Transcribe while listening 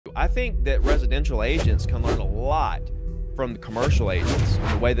I think that residential agents can learn a lot from the commercial agents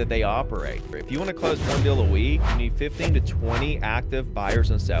and the way that they operate. If you want to close one deal a week, you need 15 to 20 active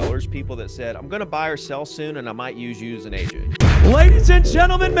buyers and sellers, people that said, I'm going to buy or sell soon and I might use you as an agent. Ladies and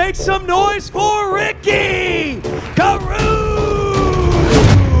gentlemen, make some noise for Ricky Carruth!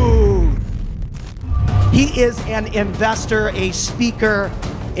 He is an investor, a speaker,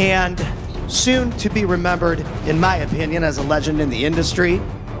 and soon to be remembered, in my opinion, as a legend in the industry.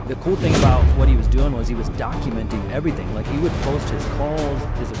 The cool thing about what he was doing was he was documenting everything. Like, he would post his calls,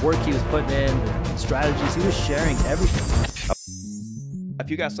 his work he was putting in, the strategies. He was sharing everything. If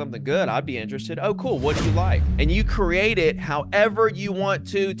you got something good, I'd be interested. Oh, cool. What do you like? And you create it however you want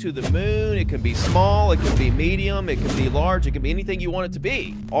to the moon. It can be small. It can be medium. It can be large. It can be anything you want it to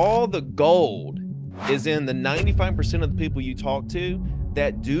be. All the gold is in the 95% of the people you talk to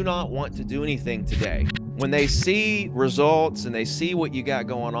that do not want to do anything today. When they see results and they see what you got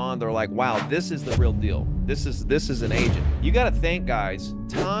going on, they're like, wow, this is the real deal. This is an agent. You got to think, guys,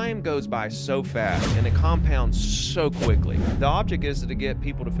 time goes by so fast and it compounds so quickly. The object is to get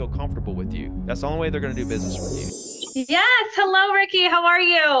people to feel comfortable with you. That's the only way they're going to do business with you. Yes. Hello, Ricky. How are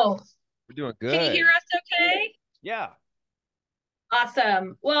you? We're doing good. Can you hear us okay? Yeah.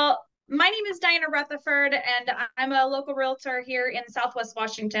 Awesome. Well, my name is Diana Rutherford, and I'm a local realtor here in Southwest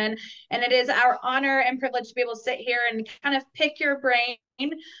Washington, and it is our honor and privilege to be able to sit here and kind of pick your brain.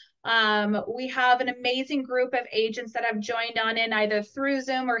 We have an amazing group of agents that have joined on in either through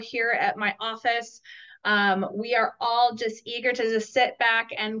Zoom or here at my office. We are all just eager to just sit back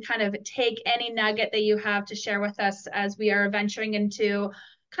and kind of take any nugget that you have to share with us as we are venturing into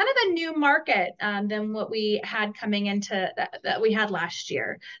kind of a new market than what we had coming into that we had last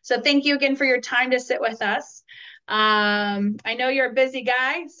year. So thank you again for your time to sit with us. I know you're a busy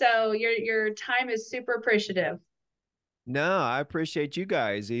guy, so your time is super appreciative. No, I appreciate you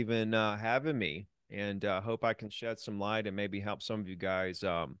guys even having me, and hope I can shed some light and maybe help some of you guys,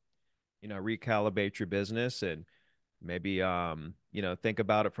 recalibrate your business and maybe, think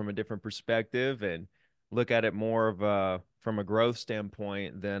about it from a different perspective and look at it more of from a growth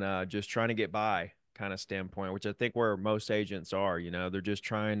standpoint than just trying to get by kind of standpoint, which I think where most agents are. They're just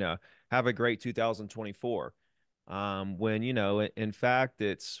trying to have a great 2024. When, in fact,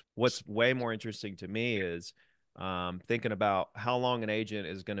 it's what's way more interesting to me is thinking about how long an agent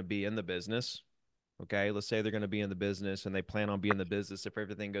is going to be in the business. Okay, let's say they're going to be in the business and they plan on being in the business if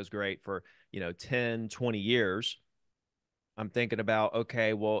everything goes great for, 10, 20 years. I'm thinking about,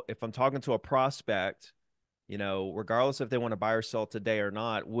 okay, well, if I'm talking to a prospect, regardless if they want to buy or sell today or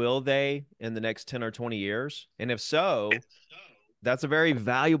not, will they in the next 10 or 20 years? And if so, that's a very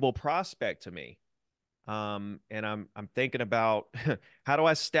valuable prospect to me. And I'm thinking about how do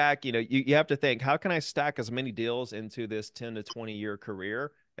I stack, you have to think, how can I stack as many deals into this 10 to 20 year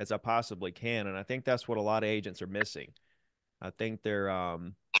career as I possibly can? And I think that's what a lot of agents are missing. I think they're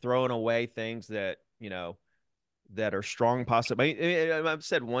throwing away things that, that are strong possibly. I've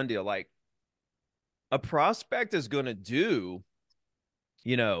said one deal, like a prospect is going to do,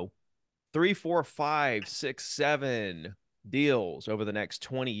 3, 4, 5, 6, 7 deals over the next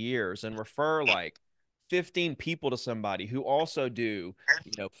 20 years and refer like 15 people to somebody who also do,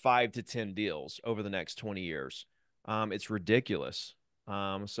 5 to 10 deals over the next 20 years. It's ridiculous.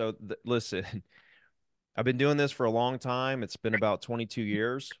 Listen, I've been doing this for a long time. It's been about 22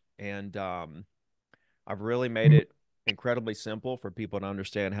 years, and I've really made it incredibly simple for people to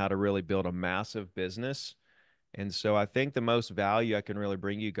understand how to really build a massive business. And so I think the most value I can really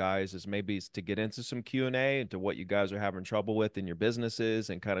bring you guys is maybe to get into some Q&A into what you guys are having trouble with in your businesses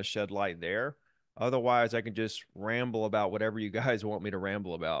and kind of shed light there. Otherwise, I can just ramble about whatever you guys want me to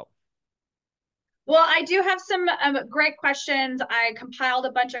ramble about. Well, I do have some great questions. I compiled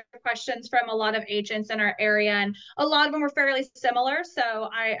a bunch of questions from a lot of agents in our area, and a lot of them were fairly similar. So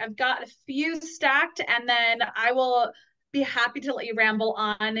I've got a few stacked, and then I will be happy to let you ramble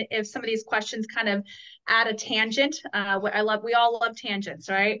on if some of these questions kind of add a tangent. We all love tangents,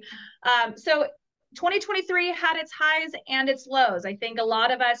 right? So 2023 had its highs and its lows. I think a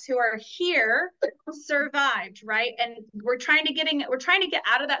lot of us who are here survived, right? And we're trying to get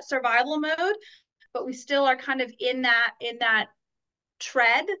out of that survival mode, but we still are kind of in that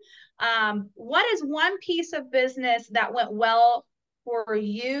tread. What is one piece of business that went well for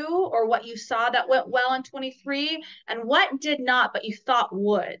you, or what you saw that went well in 23, and what did not, but you thought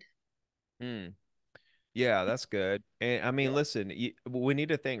would? Yeah, that's good. And I mean, listen, we need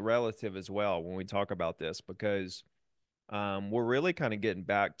to think relative as well when we talk about this, because we're really kind of getting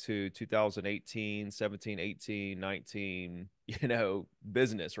back to 2018, 17, 18, 19,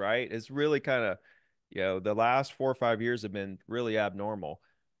 business, right? It's really kind of, the last 4 or 5 years have been really abnormal.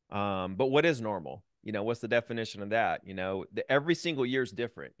 But what is normal? What's the definition of that? Every single year is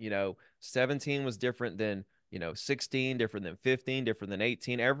different. 17 was different than, 16, different than 15, different than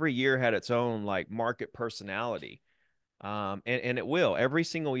 18. Every year had its own like market personality. And it will. Every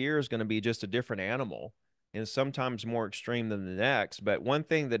single year is going to be just a different animal and sometimes more extreme than the next. But one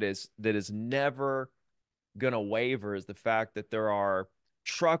thing that is never going to waver is the fact that there are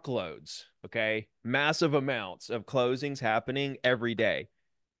truckloads, okay, massive amounts of closings happening every day.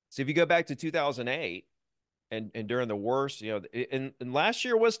 So if you go back to 2008 and during the worst, and last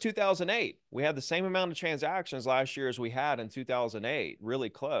year was 2008. We had the same amount of transactions last year as we had in 2008, really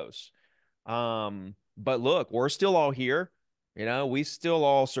close. But look, we're still all here. We still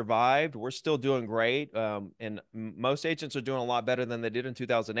all survived. We're still doing great. And most agents are doing a lot better than they did in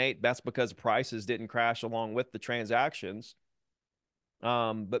 2008. That's because prices didn't crash along with the transactions.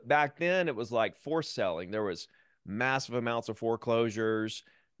 But back then it was like forced selling. There was massive amounts of foreclosures.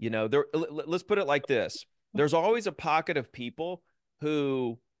 Let's put it like this. There's always a pocket of people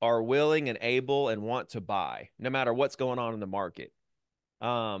who are willing and able and want to buy, no matter what's going on in the market.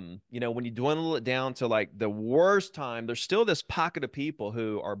 When you dwindle it down to like the worst time, there's still this pocket of people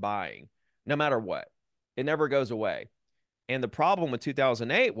who are buying, no matter what. It never goes away. And the problem with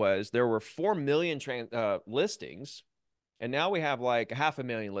 2008 was there were 4 million listings, and now we have like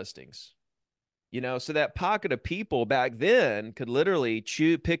 500,000 listings. So that pocket of people back then could literally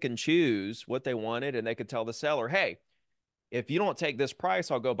pick and choose what they wanted, and they could tell the seller, hey, if you don't take this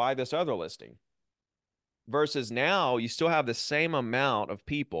price, I'll go buy this other listing. Versus now, you still have the same amount of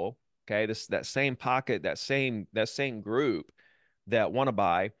people, okay, that same pocket, that same group that want to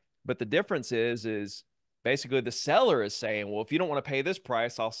buy. But the difference is basically the seller is saying, well, if you don't want to pay this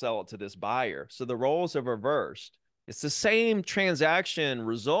price, I'll sell it to this buyer. So the roles have reversed. It's the same transaction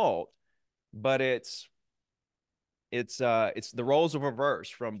result, but it's the roles have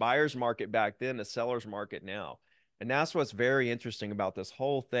reversed from buyer's market back then to seller's market now. And that's what's very interesting about this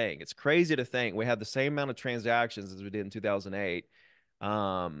whole thing. It's crazy to think we had the same amount of transactions as we did in 2008.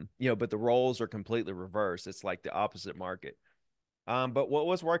 But the roles are completely reversed. It's like the opposite market. But what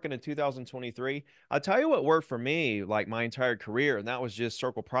was working in 2023? I'll tell you what worked for me like my entire career, and that was just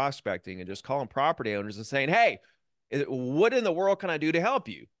circle prospecting and just calling property owners and saying, hey, what in the world can I do to help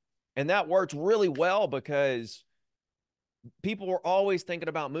you? And that worked really well because people were always thinking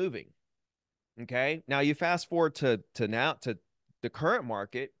about moving. Okay. Now you fast forward to the current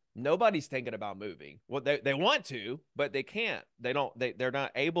market, nobody's thinking about moving. Well, they want to, but they can't. They're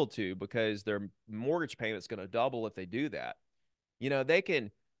not able to because their mortgage payment's going to double if they do that.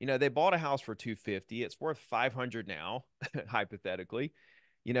 They bought a house for 250. It's worth 500 now, hypothetically.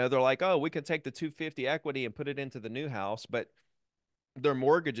 They're like, oh, we could take the 250 equity and put it into the new house, but their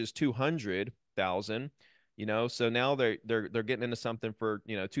mortgage is 200,000. So now they're getting into something for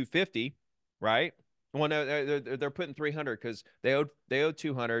 250, right? Well, no, they're putting 300 because they owed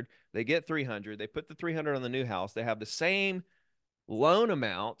 200. They get 300. They put the 300 on the new house. They have the same loan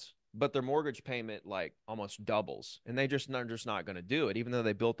amount, but their mortgage payment like almost doubles, and they're just not going to do it, even though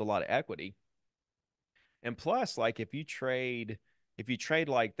they built a lot of equity. And plus, like if you trade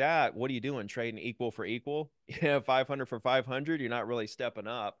like that, what are you doing? Trading equal for equal? 500 for 500. You're not really stepping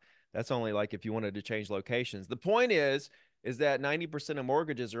up. That's only like if you wanted to change locations. The point is that 90% of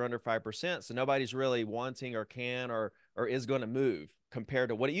mortgages are under 5%. So nobody's really wanting or can or is going to move compared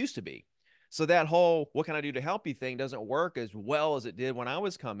to what it used to be. So that whole what can I do to help you thing doesn't work as well as it did when I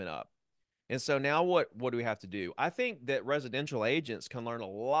was coming up. And so now what do we have to do? I think that residential agents can learn a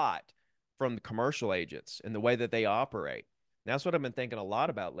lot from the commercial agents and the way that they operate. And that's what I've been thinking a lot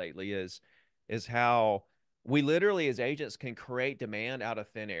about lately is how we literally as agents can create demand out of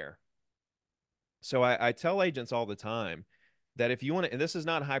thin air. So I tell agents all the time that if you want to, and this is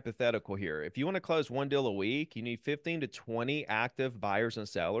not hypothetical here, if you want to close one deal a week, you need 15 to 20 active buyers and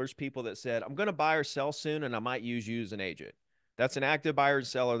sellers, people that said, I'm going to buy or sell soon and I might use you as an agent. That's an active buyer and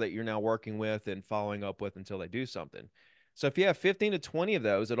seller that you're now working with and following up with until they do something. So if you have 15 to 20 of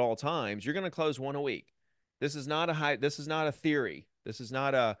those at all times, you're going to close one a week. This is not a theory. This is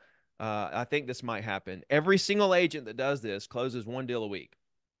not I think this might happen. Every single agent that does this closes one deal a week.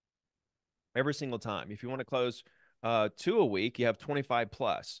 Every single time. If you want to close 2 a week, you have 25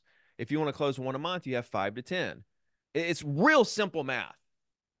 plus. If you want to close 1 a month, you have 5 to 10. It's real simple math.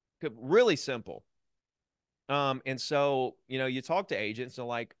 Really simple. And so, you talk to agents and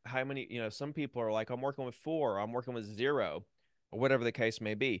like how many, some people are like, I'm working with 4, I'm working with 0, or whatever the case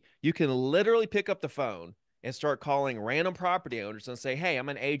may be. You can literally pick up the phone and start calling random property owners and say, hey, I'm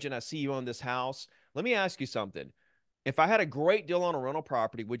an agent. I see you own this house. Let me ask you something. If I had a great deal on a rental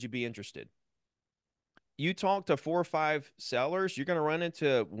property, would you be interested? you talk to 4 or 5 sellers, you're going to run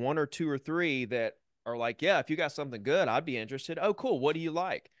into 1 or 2 or 3 that are like, yeah, if you got something good, I'd be interested. Oh, cool. What do you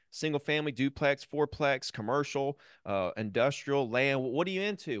like? Single family, duplex, fourplex, commercial, industrial, land. What are you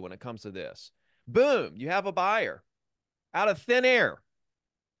into when it comes to this? Boom, you have a buyer out of thin air.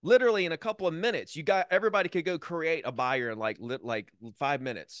 Literally in a couple of minutes, everybody could go create a buyer in like 5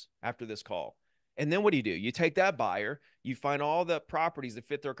 minutes after this call. And then what do? You take that buyer, you find all the properties that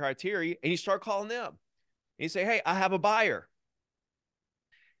fit their criteria, and you start calling them. And you say, hey, I have a buyer.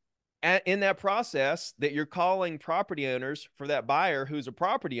 And in that process, that you're calling property owners for that buyer who's a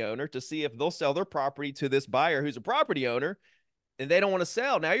property owner to see if they'll sell their property to this buyer who's a property owner, and they don't want to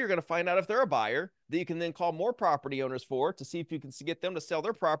sell. Now you're going to find out if they're a buyer that you can then call more property owners for to see if you can get them to sell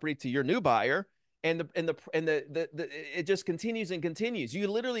their property to your new buyer. And it just continues and continues. You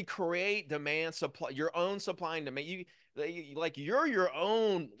literally create demand, supply, your own supply and demand. You're your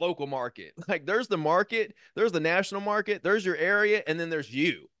own local market. Like there's the market, there's the national market, there's your area, and then there's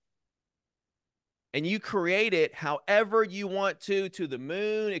you. And you create it however you want to the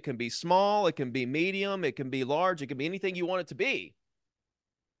moon. It can be small, it can be medium, it can be large, it can be anything you want it to be.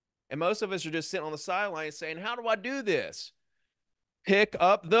 And most of us are just sitting on the sidelines saying, how do I do this? Pick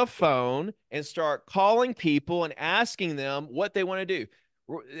up the phone and start calling people and asking them what they want to do.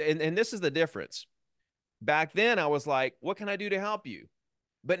 And this is the difference. Back then, I was like, what can I do to help you?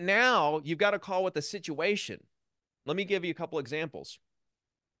 But now you've got to call with the situation. Let me give you a couple examples.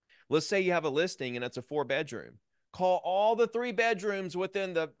 Let's say you have a listing and it's a 4-bedroom. Call all the 3 bedrooms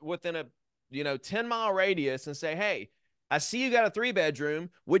within a 10-mile radius and say, hey, I see you got a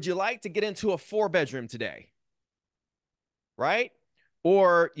 3-bedroom. Would you like to get into a 4-bedroom today? Right?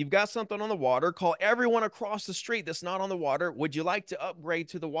 Or you've got something on the water. Call everyone across the street that's not on the water. Would you like to upgrade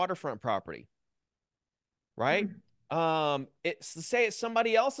to the waterfront property? Right? Say it's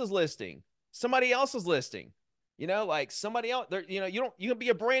somebody else's listing. Somebody else's listing. Like somebody else, you can be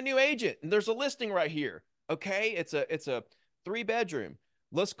a brand new agent and there's a listing right here. Okay. It's a 3-bedroom.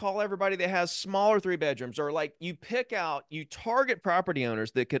 Let's call everybody that has smaller 3 bedrooms, or like you target property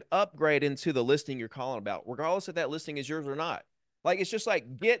owners that could upgrade into the listing you're calling about, regardless if that listing is yours or not. Like, it's just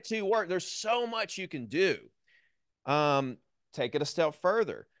like, get to work. There's so much you can do. Take it a step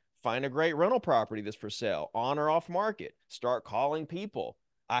further. Find a great rental property that's for sale, on or off market. Start calling people.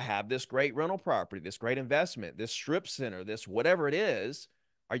 I have this great rental property, this great investment, this strip center, this whatever it is.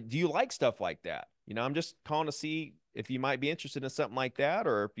 Do you like stuff like that? I'm just calling to see if you might be interested in something like that,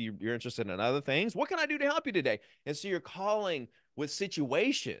 or if you're interested in other things. What can I do to help you today? And so you're calling with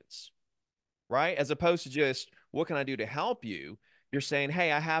situations, right? As opposed to just, what can I do to help you? You're saying,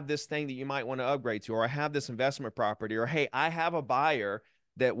 hey, I have this thing that you might want to upgrade to, or I have this investment property, or hey, I have a buyer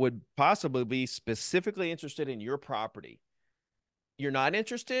that would possibly be specifically interested in your property. You're not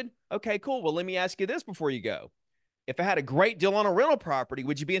interested? Okay, cool. Well, let me ask you this before you go. If I had a great deal on a rental property,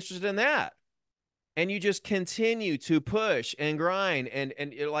 would you be interested in that? And you just continue to push and grind. And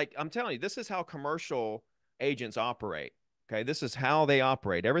like, I'm telling you, this is how commercial agents operate. Okay. This is how they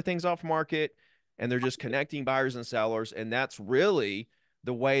operate. Everything's off market and they're just connecting buyers and sellers. And that's really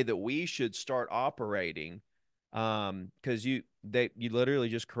the way that we should start operating. Because you literally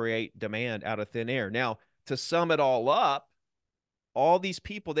just create demand out of thin air. Now, to sum it all up, all these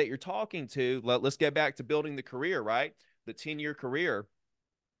people that you're talking to, let's get back to building the career, right? The 10-year career.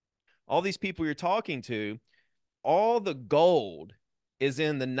 All these people you're talking to, all the gold is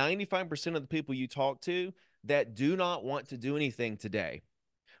in the 95% of the people you talk to that do not want to do anything today,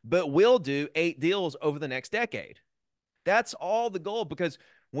 but will do 8 deals over the next decade. That's all the gold, because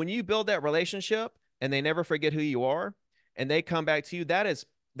when you build that relationship and they never forget who you are and they come back to you,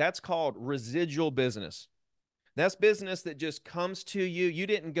 that's called residual business. That's business that just comes to you. You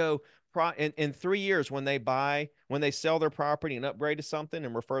didn't go in 3 years when they sell their property and upgrade to something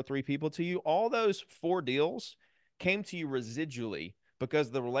and refer 3 people to you. All those 4 deals came to you residually because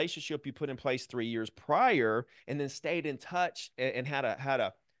of the relationship you put in place 3 years prior, and then stayed in touch and had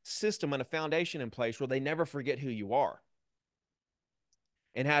a system and a foundation in place where they never forget who you are.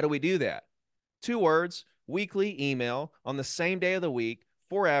 And how do we do that? 2 words: weekly email on the same day of the week,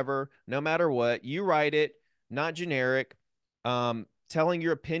 forever, no matter what. You write it, not generic, telling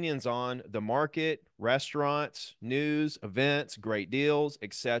your opinions on the market, restaurants, news, events, great deals,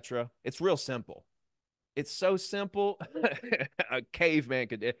 etc. It's real simple. It's so simple. A caveman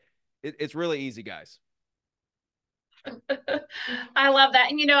could do it. It's really easy, guys. I love that.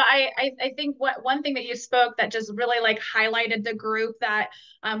 And I think one thing that you spoke that just really like highlighted the group that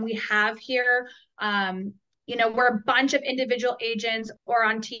we have here. we're a bunch of individual agents or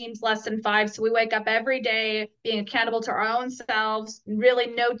on teams less than 5. So we wake up every day being accountable to our own selves, really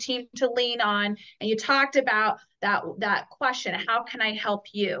no team to lean on. And you talked about that question, how can I help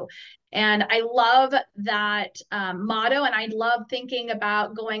you? And I love that motto, and I love thinking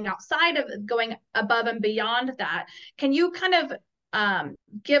about going outside of going above and beyond that. Can you kind of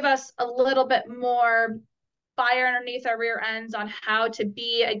give us a little bit more fire underneath our rear ends on how to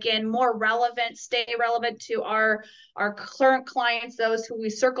be, again, more relevant, stay relevant to our current clients, those who we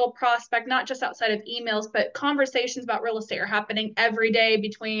circle, prospect, not just outside of emails, but conversations about real estate are happening every day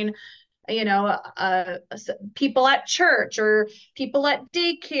between people at church or people at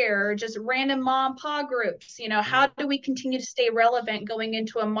daycare or just random mom and pop groups. How do we continue to stay relevant going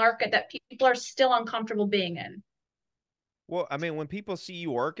into a market that people are still uncomfortable being in? Well, I mean, when people see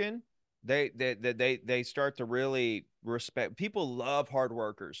you working, they start to really respect. People love hard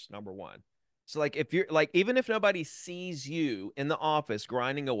workers, number one. So like if you're like even if nobody sees you in the office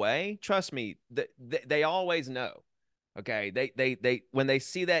grinding away, trust me, they always know. Okay. They when they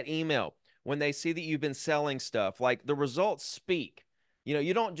see that email, when they see that you've been selling stuff, like the results speak.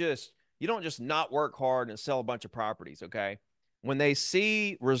 You don't just not work hard and sell a bunch of properties, okay? When they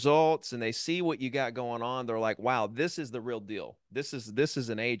see results and they see what you got going on, they're like, "Wow, this is the real deal. This is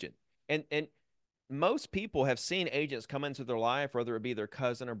an agent." And most people have seen agents come into their life, whether it be their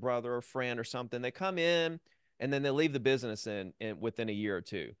cousin or brother or friend or something. They come in and then they leave the business in within a year or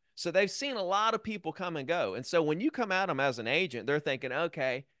two. So they've seen a lot of people come and go. And so when you come at them as an agent, they're thinking,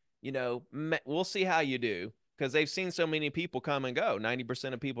 okay, we'll see how you do because they've seen so many people come and go.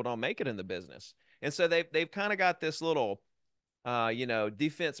 90% of people don't make it in the business. And so they've kind of got this little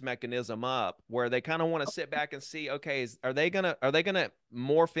defense mechanism up where they kind of want to sit back and see, okay, are they gonna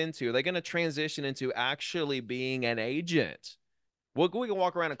morph into, are they gonna transition into actually being an agent? We can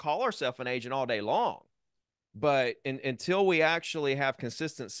walk around and call ourselves an agent all day long, but until we actually have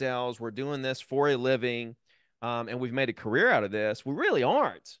consistent sales, we're doing this for a living, and we've made a career out of this. We really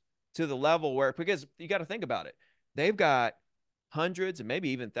aren't to the level where, because you got to think about it, they've got hundreds and maybe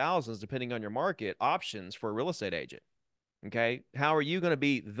even thousands, depending on your market, options for a real estate agent. Okay. How are you going to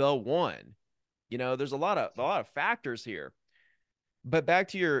be the one? There's a lot of factors here. But back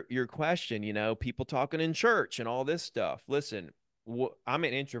to your question, people talking in church and all this stuff. Listen, I'm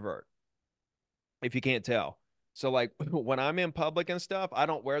an introvert, if you can't tell. So like when I'm in public and stuff, I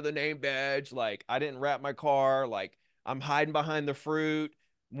don't wear the name badge. Like I didn't wrap my car. Like I'm hiding behind the fruit.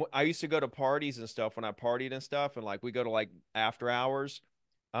 I used to go to parties and stuff when I partied and stuff. And like we go to like after hours,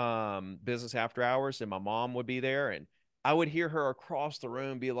 business after hours, and my mom would be there. And I would hear her across the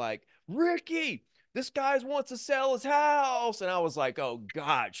room be like, Ricky, this guy wants to sell his house. And I was like, oh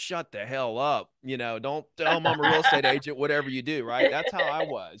God, shut the hell up. Don't tell him I'm a real estate agent, whatever you do. Right. That's how I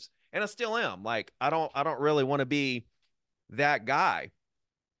was. And I still am. Like, I don't really want to be that guy.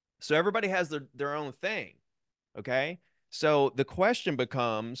 So everybody has their own thing. Okay. So the question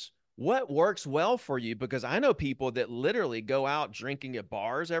becomes, what works well for you? Because I know people that literally go out drinking at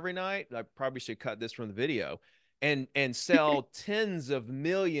bars every night. I probably should cut this from the video and sell tens of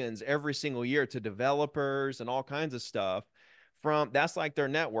millions every single year to developers and all kinds of stuff. That's like their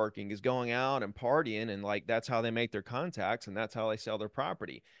networking is going out and partying, and like that's how they make their contacts and that's how they sell their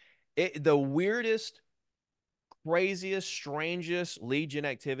property. The weirdest, craziest, strangest lead gen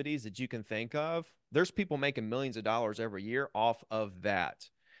activities that you can think of, there's people making millions of dollars every year off of that.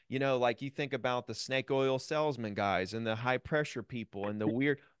 Like you think about the snake oil salesman guys and the high pressure people and the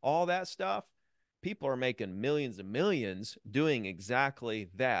weird, all that stuff. People are making millions and millions doing exactly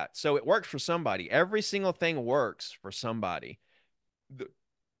that. So it works for somebody. Every single thing works for somebody.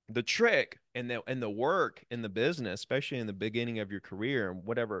 The trick and the work in the business, especially in the beginning of your career and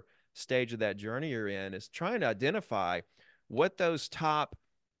whatever stage of that journey you're in, is trying to identify what those top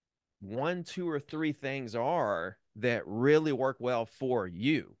 1, 2, or 3 things are that really work well for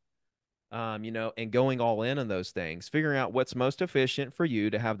you. And going all in on those things, figuring out what's most efficient for you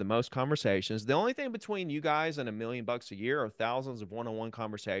to have the most conversations. The only thing between you guys and $1 million a year are thousands of one-on-one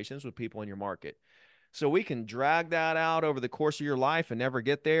conversations with people in your market. So we can drag that out over the course of your life and never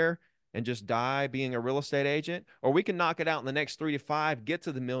get there and just die being a real estate agent, or we can knock it out in the next 3 to 5, get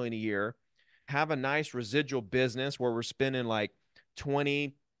to the $1 million a year, have a nice residual business where we're spending like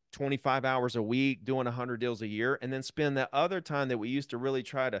 20, 25 hours a week doing 100 deals a year, and then spend that other time that we used to really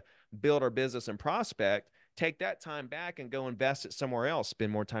try to build our business and prospect, take that time back and go invest it somewhere else,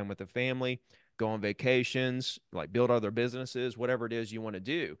 spend more time with the family, go on vacations, like build other businesses, whatever it is you want to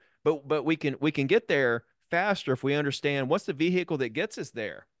do. But we can get there faster if we understand what's the vehicle that gets us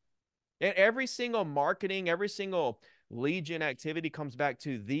there. And every single marketing, every single lead gen activity comes back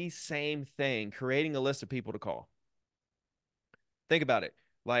to the same thing, creating a list of people to call. Think about it.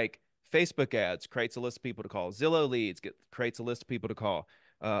 Like Facebook ads creates a list of people to call. Zillow leads creates a list of people to call.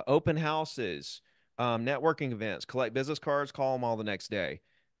 Open houses, networking events, collect business cards, call them all the next day.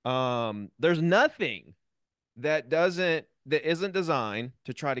 There's nothing that isn't designed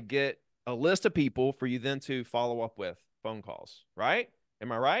to try to get a list of people for you then to follow up with phone calls, right?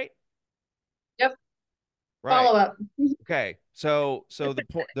 Am I right? Yep. Right. Follow up. Okay. So the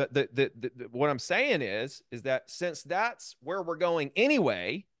point what I'm saying is that since that's where we're going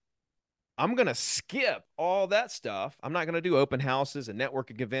anyway, I'm going to skip all that stuff. I'm not going to do open houses and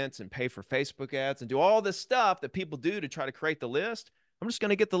networking events and pay for Facebook ads and do all this stuff that people do to try to create the list. I'm just going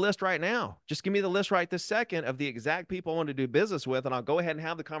to get the list right now. Just give me the list right this second of the exact people I want to do business with, and I'll go ahead and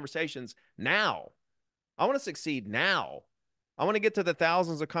have the conversations now. I want to succeed now. I want to get to the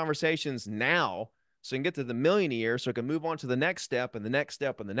thousands of conversations now so I can get to the million a year so I can move on to the next step and the next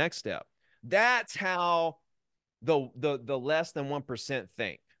step and the next step. That's how the less than 1%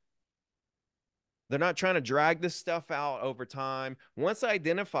 think. They're not trying to drag this stuff out over time. Once I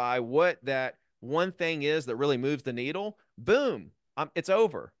identify what that one thing is that really moves the needle, boom, it's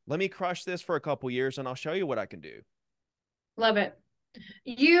over. Let me crush this for a couple years and I'll show you what I can do. Love it.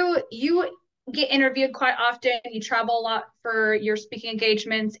 You get interviewed quite often. You travel a lot for your speaking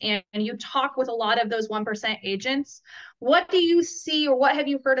engagements, and you talk with a lot of those 1% agents. What do you see, or what have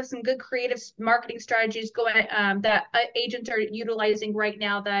you heard of some good creative marketing strategies going that agents are utilizing right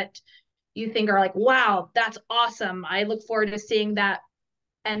now that you think are like, wow, that's awesome. I look forward to seeing that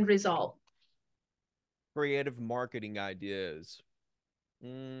end result. Creative marketing ideas.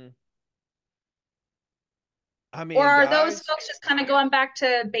 I Or mean, are those folks just kind of going back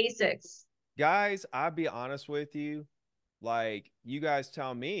to basics? I'll be honest with you. Like, you guys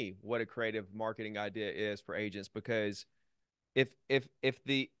tell me what a creative marketing idea is for agents, because if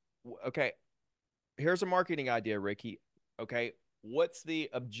the okay, here's a marketing idea, Ricky. Okay, what's the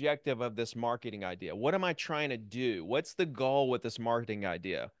objective of this marketing idea? What am I trying to do? What's the goal with this marketing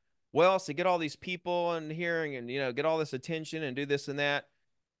idea? Well, so get all these people in hearing and get all this attention and do this and that,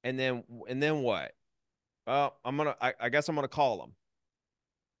 and then what? Well, I guess I'm gonna call them.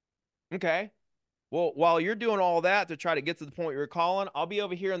 Okay. Well, while you're doing all that to try to get to the point you're calling, I'll be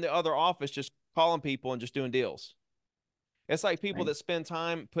over here in the other office just calling people and just doing deals. It's like people that spend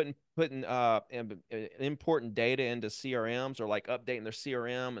time putting important data into CRMs, or like updating their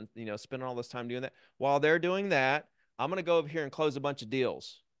CRM and spending all this time doing that. While they're doing that, I'm gonna go over here and close a bunch of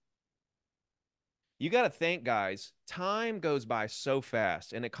deals. You got to think, guys, time goes by so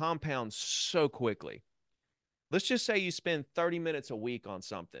fast and it compounds so quickly. Let's just say you spend 30 minutes a week on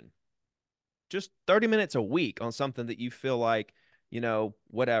something, just 30 minutes a week on something that you feel like,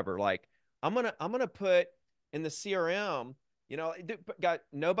 whatever. Like, I'm gonna put in the CRM,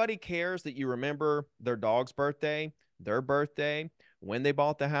 nobody cares that you remember their dog's birthday, their birthday, when they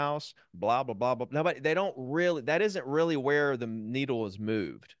bought the house, blah, blah, blah, blah. They don't really, that isn't really where the needle is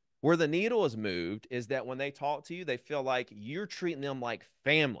moved. Where the needle is moved is that when they talk to you, they feel like you're treating them like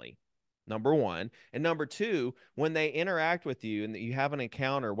family. Number one. And number two, when they interact with you and that you have an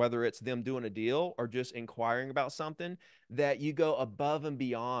encounter, whether it's them doing a deal or just inquiring about something, that you go above and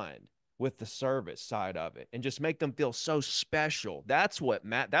beyond with the service side of it and just make them feel so special. That's what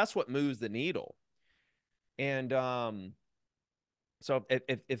moves the needle. And so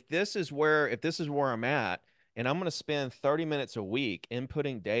if this is where I'm at, and I'm going to spend 30 minutes a week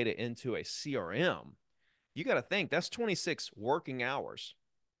inputting data into a CRM, you got to think that's 26 working hours.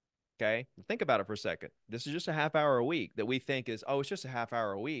 Okay. Think about it for a second. This is just a half hour a week that we think is, oh, it's just a half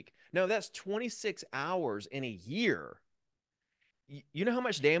hour a week. No, that's 26 hours in a year. You know how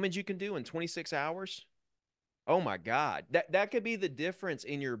much damage you can do in 26 hours? Oh my God. That could be the difference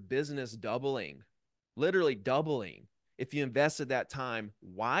in your business doubling, literally doubling, if you invested that time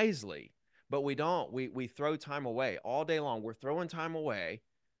wisely. But we don't. We throw time away all day long. We're throwing time away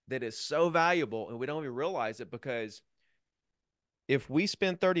that is so valuable, and we don't even realize it, because if we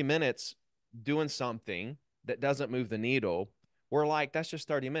spend 30 minutes doing something that doesn't move the needle, we're like, that's just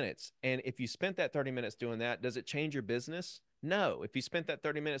 30 minutes. And if you spent that 30 minutes doing that, does it change your business? No. If you spent that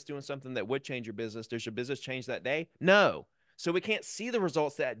 30 minutes doing something that would change your business, does your business change that day? No. So we can't see the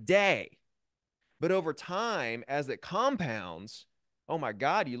results that day. But over time, as it compounds, oh my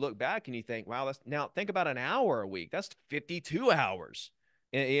God, you look back and you think, wow, now think about an hour a week. That's 52 hours.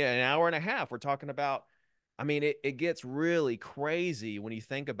 In an hour and a half, we're talking about, I mean, it gets really crazy when you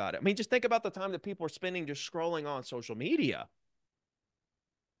think about it. I mean, just think about the time that people are spending just scrolling on social media.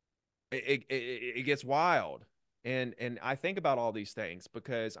 It gets wild. And I think about all these things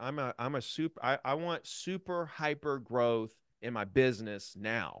because I'm a super I want super hyper growth in my business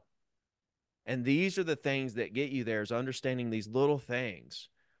now. And these are the things that get you there, is understanding these little things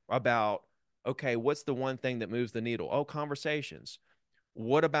about, okay, what's the one thing that moves the needle? Oh, conversations.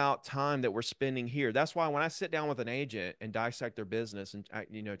 What about time that we're spending here? That's why when I sit down with an agent and dissect their business and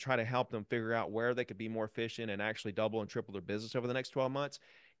try to help them figure out where they could be more efficient and actually double and triple their business over the next 12 months,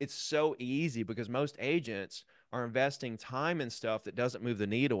 it's so easy because most agents are investing time in stuff that doesn't move the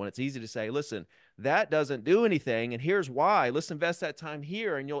needle. And it's easy to say, listen, that doesn't do anything. And here's why. Let's invest that time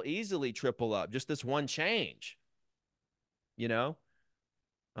here and you'll easily triple up. Just this one change, you know?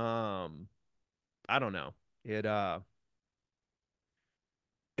 I don't know.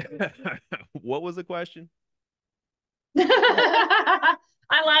 What was the question? I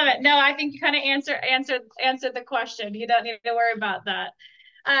love it. No, I think you kind of answered the question. You don't need to worry about that.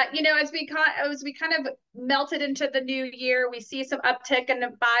 As we kind of melted into the new year, we see some uptick in the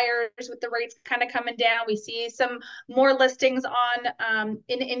buyers with the rates kind of coming down. We see some more listings on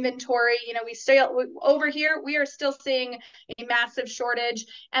in inventory. We still over here we are still seeing a massive shortage,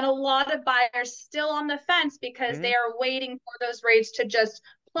 and a lot of buyers still on the fence because Mm-hmm. they are waiting for those rates to just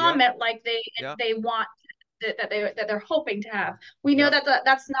Yep. plummet like Yep. they want that they're hoping to have. We know Yep. that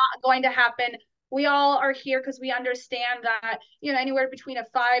that's not going to happen. We all are here because we understand that anywhere between a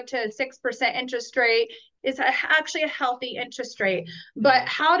 5 to 6% interest rate is actually a healthy interest rate. But Mm-hmm.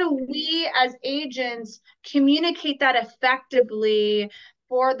 how do we as agents communicate that effectively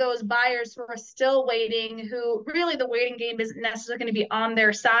for those buyers who are still waiting, who really the waiting game isn't necessarily going to be on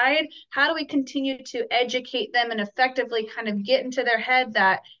their side? How do we continue to educate them and effectively kind of get into their head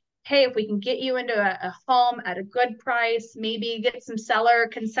that, hey, if we can get you into a home at a good price, maybe get some seller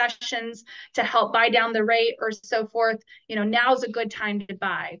concessions to help buy down the rate or so forth, now's a good time to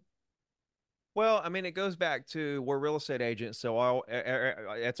buy. Well, I mean, it goes back to we're real estate agents, so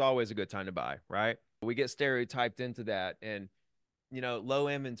it's always a good time to buy, right? We get stereotyped into that, and low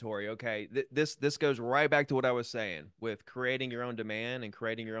inventory. Okay, this goes right back to what I was saying with creating your own demand and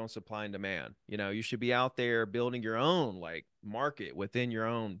creating your own supply and demand. You should be out there building your own like market within your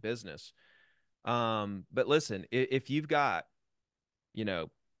own business. But listen, if you've got, you know,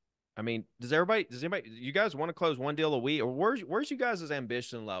 I mean, does anybody, you guys want to close one deal a week, or where's you guys'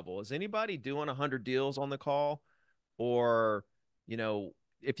 ambition level? Is anybody doing 100 deals on the call? Or, you know,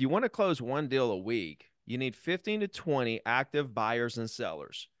 if you want to close one deal a week, you need 15 to 20 active buyers and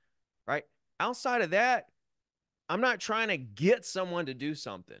sellers, right? Outside of that, I'm not trying to get someone to do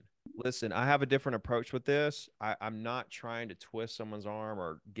something. Listen, I have a different approach with this. I'm not trying to twist someone's arm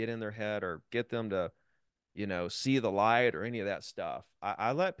or get in their head or get them to see the light or any of that stuff.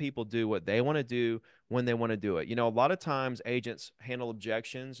 I let people do what they want to do when they want to do it. A lot of times agents handle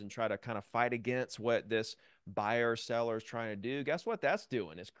objections and try to kind of fight against what this buyer or seller is trying to do. Guess what that's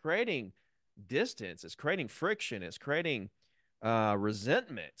doing? It's creating distance. It's creating friction. It's creating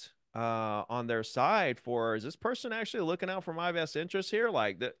resentment on their side for, is this person actually looking out for my best interest here?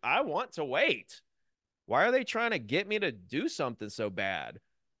 Like, that I want to wait. Why are they trying to get me to do something so bad?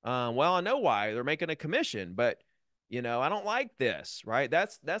 Well, I know why. They're making a commission, but I don't like this, right?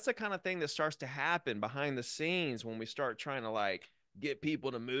 That's the kind of thing that starts to happen behind the scenes when we start trying to like get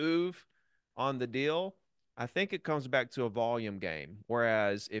people to move on the deal. I think it comes back to a volume game.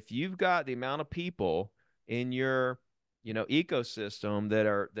 Whereas if you've got the amount of people in your ecosystem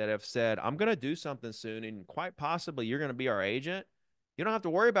that have said, I'm going to do something soon, and quite possibly you're going to be our agent, you don't have to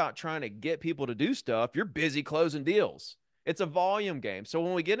worry about trying to get people to do stuff. You're busy closing deals. It's a volume game. So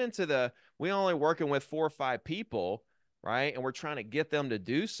when we get into we only working with 4 or 5 people, right? And we're trying to get them to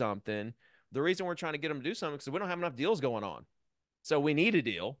do something. The reason we're trying to get them to do something is because we don't have enough deals going on. So we need a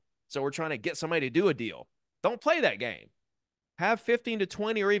deal. So we're trying to get somebody to do a deal. Don't play that game. Have 15 to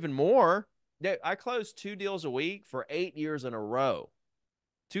 20 or even more. I closed 2 deals a week for 8 years in a row.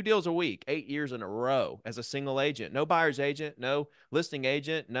 2 deals a week, 8 years in a row as a single agent. No buyer's agent, no listing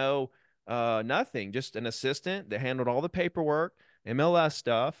agent, no nothing. Just an assistant that handled all the paperwork, MLS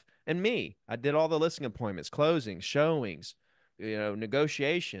stuff, and me. I did all the listing appointments, closings, showings,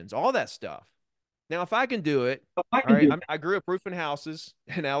 negotiations, all that stuff. Now, if I can do it, all right, I grew up roofing houses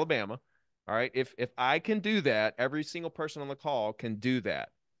in Alabama. All right, if I can do that, every single person on the call can do that.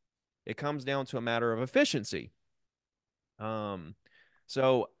 It comes down to a matter of efficiency.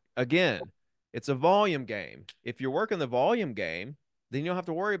 So again, it's a volume game. If you're working the volume game, then you don't have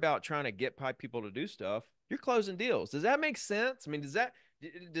to worry about trying to get people to do stuff. You're closing deals. Does that make sense? I mean, does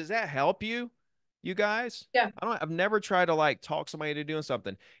that help you guys? Yeah. I've never tried to like talk somebody into doing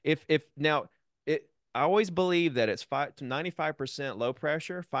something. If now I always believe that it's 5 to 95% low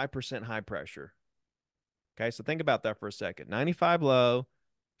pressure, 5% high pressure. Okay. So think about that for a second. 95 low,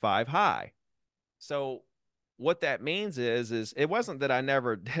 5 high. So what that means is it wasn't that I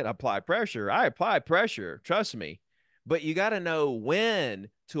never did apply pressure. I applied pressure, trust me. But you got to know when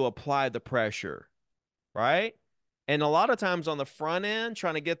to apply the pressure, right? And a lot of times on the front end,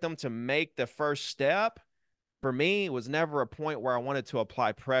 trying to get them to make the first step, for me, was never a point where I wanted to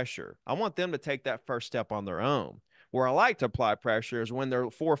apply pressure. I want them to take that first step on their own. Where I like to apply pressure is when they're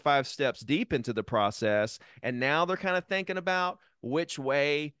 4 or 5 steps deep into the process, and now they're kind of thinking about which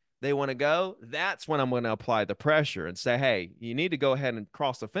way they want to go. That's when I'm going to apply the pressure and say, hey, you need to go ahead and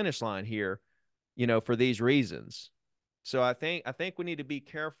cross the finish line here, for these reasons. So I think we need to be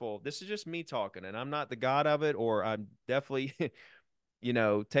careful. This is just me talking, and I'm not the god of it, or I'm definitely,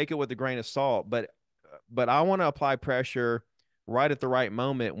 take it with a grain of salt. But I want to apply pressure right at the right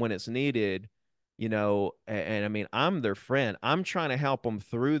moment when it's needed, and I mean, I'm their friend. I'm trying to help them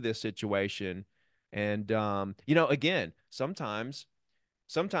through this situation. And again, sometimes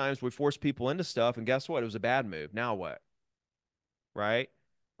we force people into stuff, and guess what? It was a bad move. Now what? Right?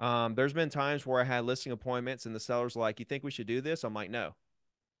 There's been times where I had listing appointments and the seller's like, you think we should do this? I'm like, no,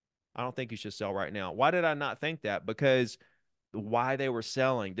 I don't think you should sell right now. Why did I not think that? Because why they were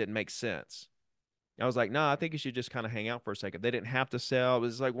selling didn't make sense. I was like, no, I think you should just kind of hang out for a second. They didn't have to sell. It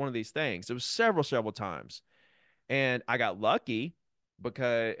was like one of these things. It was several times. And I got lucky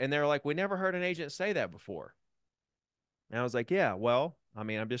and they were like, we never heard an agent say that before. And I was like, yeah, well, I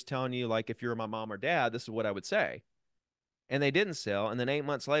mean, I'm just telling you, like, if you're my mom or dad, this is what I would say. And they didn't sell. And then 8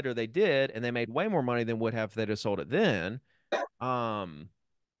 months later, they did. And they made way more money than would have if they'd have sold it then. Um,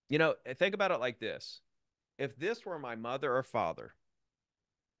 think about it like this. If this were my mother or father,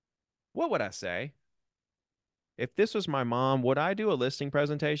 what would I say? If this was my mom, would I do a listing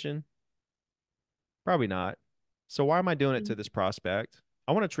presentation? Probably not. So why am I doing it to this prospect?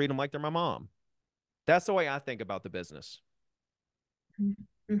 I want to treat them like they're my mom. That's the way I think about the business.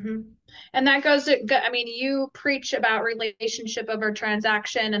 Mm-hmm. And that goes to, I mean, you preach about relationship over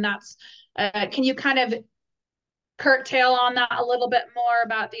transaction, and that's, can you kind of curtail on that a little bit more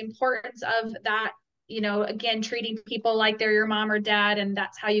about the importance of that, again, treating people like they're your mom or dad, and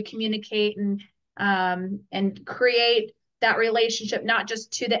that's how you communicate and create that relationship, not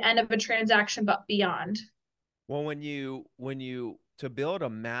just to the end of a transaction, but beyond. Well, when you to build a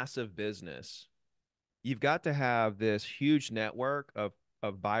massive business, you've got to have this huge network of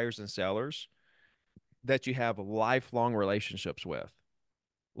buyers and sellers that you have lifelong relationships with,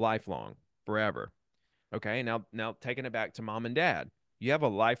 lifelong, forever. Okay, now taking it back to mom and dad, you have a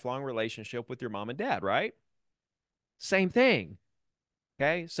lifelong relationship with your mom and dad, right? Same thing.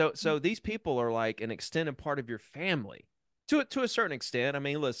 Okay, so these people are like an extended part of your family, to a certain extent. I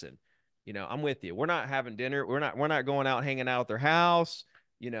mean, listen, I'm with you. We're not having dinner. We're not going out hanging out at their house.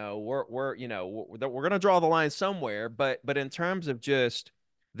 We're gonna draw the line somewhere. But in terms of just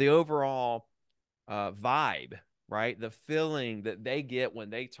the overall vibe, right? The feeling that they get when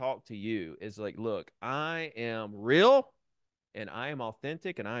they talk to you is like, look, I am real and I am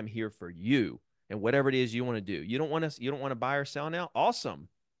authentic and I'm here for you and whatever it is you want to do. You don't want to buy or sell now? Awesome.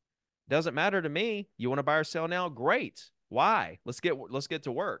 Doesn't matter to me. You want to buy or sell now? Great. Why? Let's get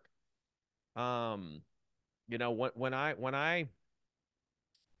to work. Um, when I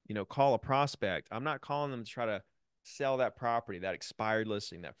call a prospect, I'm not calling them to try to sell that property, that expired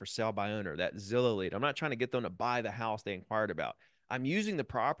listing, that for sale by owner, that Zillow lead. I'm not trying to get them to buy the house they inquired about. I'm using the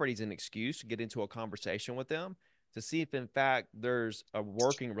property as an excuse to get into a conversation with them to see if in fact there's a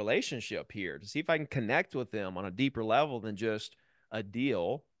working relationship here, to see if I can connect with them on a deeper level than just a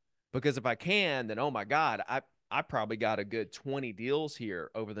deal. Because if I can, then oh my God, I probably got a good 20 deals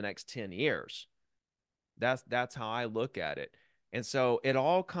here over the next 10 years. That's how I look at it. And so it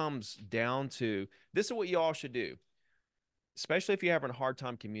all comes down to this is what you all should do, especially if you're having a hard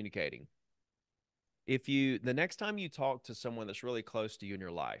time communicating. The next time you talk to someone that's really close to you in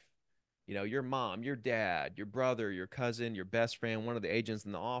your life, your mom, your dad, your brother, your cousin, your best friend, one of the agents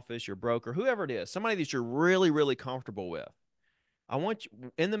in the office, your broker, whoever it is, somebody that you're really, really comfortable with. I want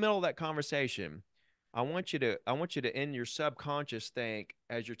you in the middle of that conversation, I want you to in your subconscious think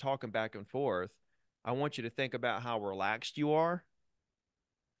as you're talking back and forth, I want you to think about how relaxed you are,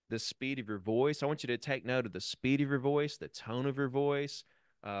 the speed of your voice. I want you to take note of the speed of your voice, the tone of your voice.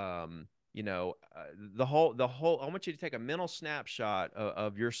 The whole. I want you to take a mental snapshot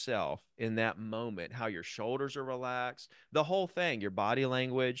of yourself in that moment, how your shoulders are relaxed, the whole thing, your body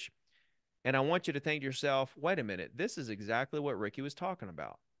language. And I want you to think to yourself, wait a minute, this is exactly what Ricky was talking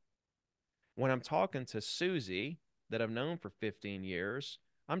about. When I'm talking to Susie, that I've known for 15 years,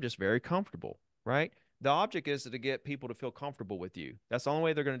 I'm just very comfortable, right? The object is to get people to feel comfortable with you. That's the only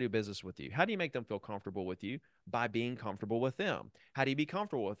way they're going to do business with you. How do you make them feel comfortable with you? By being comfortable with them. How do you be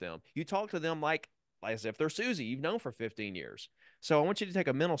comfortable with them? You talk to them like as if they're Susie you've known for 15 years. So I want you to take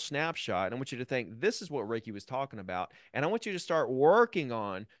a mental snapshot and I want you to think this is what Ricky was talking about. And I want you to start working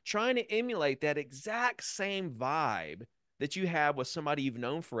on trying to emulate that exact same vibe that you have with somebody you've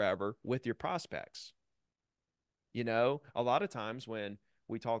known forever with your prospects. You know, a lot of times when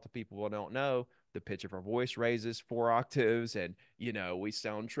we talk to people we don't know, the pitch of our voice raises 4 octaves and, you know, we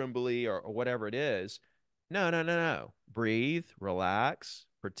sound trembly or whatever it is. No, no, no, no. Breathe, relax.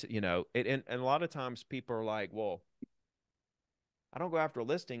 You know, and a lot of times people are like, well, I don't go after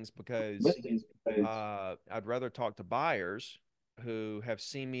listings because I'd rather talk to buyers who have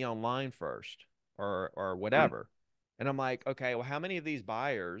seen me online first or whatever. And I'm like, okay, well, how many of these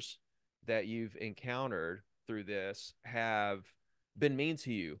buyers that you've encountered through this have been mean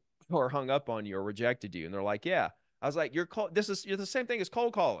to you or hung up on you or rejected you? And they're like, yeah. I was like, you're the same thing as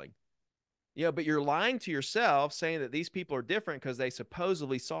cold calling. You know, but you're lying to yourself saying that these people are different because they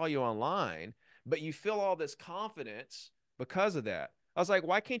supposedly saw you online, but you feel all this confidence because of that. I was like,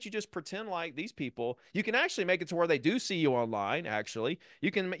 why can't you just pretend like these people? You can actually make it to where they do see you online. Actually, you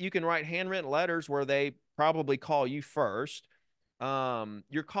can write handwritten letters where they probably call you first.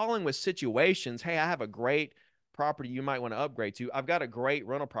 You're calling with situations. Hey, I have a great property you might want to upgrade to. I've got a great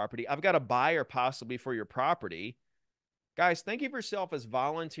rental property. I've got a buyer possibly for your property. Guys, think of yourself as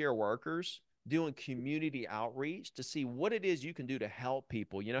volunteer workers doing community outreach to see what it is you can do to help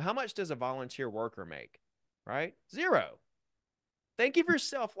people. You know, how much does a volunteer worker make? Right? Zero. Think of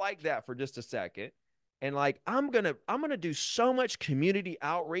yourself like that for just a second. And like, I'm gonna do so much community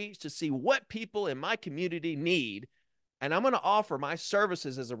outreach to see what people in my community need. And I'm going to offer my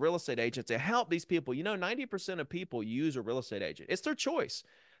services as a real estate agent to help these people. You know, 90% of people use a real estate agent. It's their choice.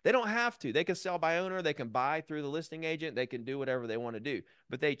 They don't have to. They can sell by owner. They can buy through the listing agent. They can do whatever they want to do.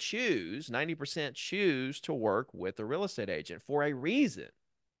 But they choose, 90% choose to work with a real estate agent for a reason.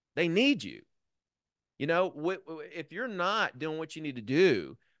 They need you. You know, if you're not doing what you need to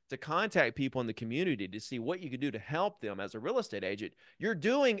do to contact people in the community to see what you can do to help them as a real estate agent, you're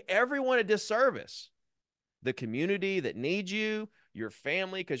doing everyone a disservice. The community that needs you, your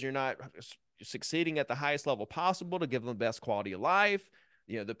family, because you're not succeeding at the highest level possible to give them the best quality of life.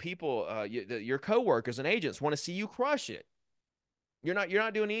 You know, the people, your coworkers and agents want to see you crush it. You're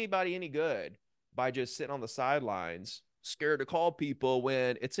not doing anybody any good by just sitting on the sidelines, scared to call people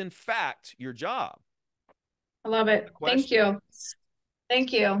when it's in fact your job. I love it. Thank Question. you.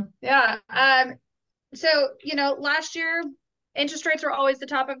 Thank you. Yeah. So, you know, last year, interest rates are always the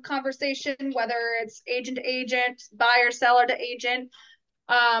topic of conversation, whether it's agent to agent, buyer, seller to agent.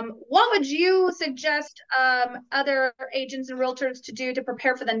 What would you suggest other agents and realtors to do to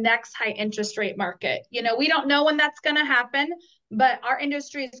prepare for the next high interest rate market? You know, we don't know when that's going to happen, but our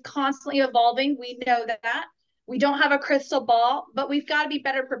industry is constantly evolving. We know that. We don't have a crystal ball, but we've got to be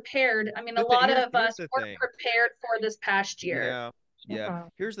better prepared. I mean, a lot of Here's us the weren't thing. prepared for this past year. Yeah, yeah.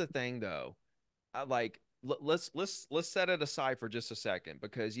 Here's the thing, though. Let's set it aside for just a second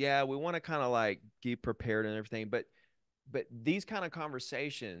because yeah, we want to kind of like get prepared and everything, but these kind of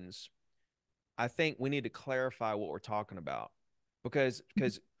conversations, I think we need to clarify what we're talking about because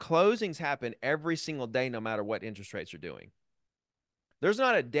closings happen every single day, no matter what interest rates are doing. There's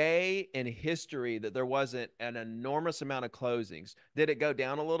not a day in history that there wasn't an enormous amount of closings. Did it go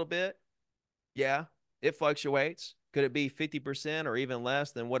down a little bit? Yeah, it fluctuates. Could it be 50% or even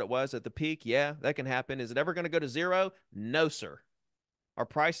less than what it was at the peak? Yeah, that can happen. Is it ever going to go to zero? No, sir. Are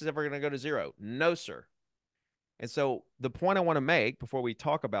prices ever going to go to zero? No, sir. And so the point I want to make before we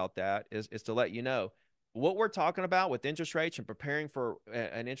talk about that is to let you know what we're talking about with interest rates and preparing for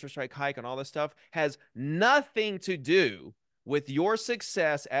an interest rate hike and all this stuff has nothing to do with your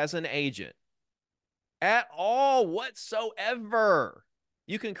success as an agent at all whatsoever.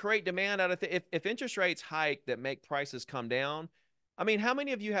 You can create demand out of if interest rates hike that make prices come down. I mean, how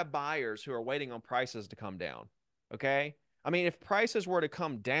many of you have buyers who are waiting on prices to come down? Okay. I mean, if prices were to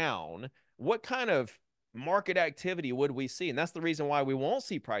come down, what kind of market activity would we see? And that's the reason why we won't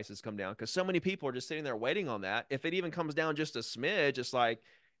see prices come down because so many people are just sitting there waiting on that. If it even comes down just a smidge, it's like,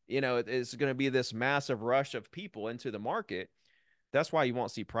 you know, it's going to be this massive rush of people into the market. That's why you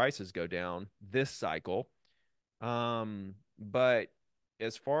won't see prices go down this cycle. But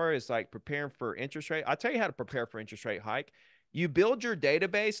as far as like preparing for interest rate, I'll tell you how to prepare for interest rate hike. You build your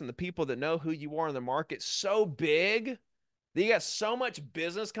database and the people that know who you are in the market so big that you got so much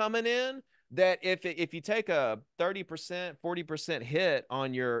business coming in that if you take a 30%, 40% hit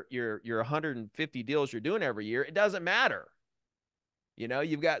on your 150 deals you're doing every year, it doesn't matter. You know,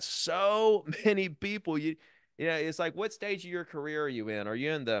 you've got so many people. You know, it's like, what stage of your career are you in? Are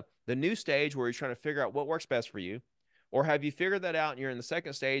you in the new stage where you're trying to figure out what works best for you? Or have you figured that out and you're in the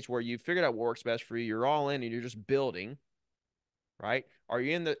second stage where you figured out what works best for you? You're all in and you're just building, right? Are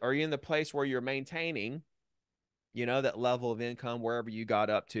you in the place where you're maintaining, you know, that level of income wherever you got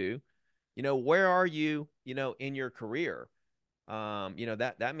up to? You know, where are you, you know, in your career? You know,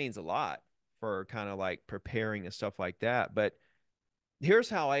 that means a lot for kind of like preparing and stuff like that. But here's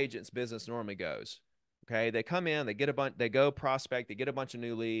how agents business normally goes. Okay, they come in, they get a bunch, they go prospect, they get a bunch of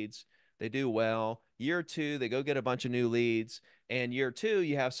new leads, they do well. Year two, they go get a bunch of new leads, and year two,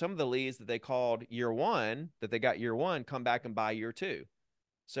 you have some of the leads that they called year one, that they got year one, come back and buy year two.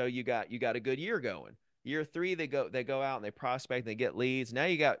 So you got a good year going. Year three, they go out and they prospect, and they get leads. Now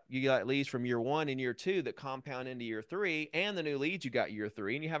you got leads from year one and year two that compound into year three, and the new leads you got year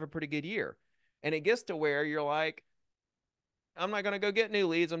three, and you have a pretty good year. And it gets to where you're like, I'm not going to go get new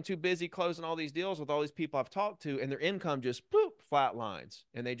leads. I'm too busy closing all these deals with all these people I've talked to, and their income just boop flat lines,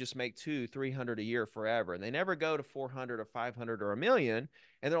 and they just make 200-300 a year forever, and they never go to 400 or 500 or a million.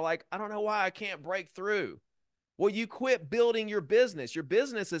 And they're like, I don't know why I can't break through. Well, you quit building your business. Your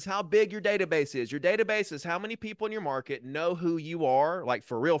business is how big your database is. Your database is how many people in your market know who you are, like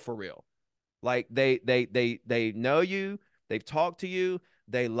for real, for real. Like they know you, they've talked to you,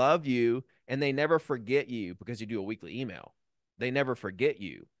 they love you, and they never forget you because you do a weekly email. They never forget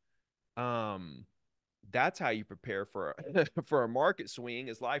you. Um, that's how you prepare for for a market swing,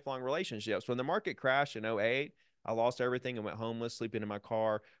 is lifelong relationships. When the market crashed in '08, I lost everything and went homeless, sleeping in my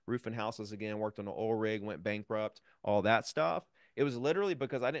car, roofing houses again, worked on an oil rig, went bankrupt, all that stuff. It was literally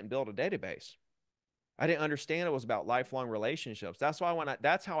because I didn't build a database. I didn't understand it was about lifelong relationships. That's why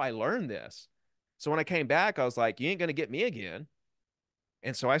that's how I learned this. So when I came back, I was like, you ain't going to get me again.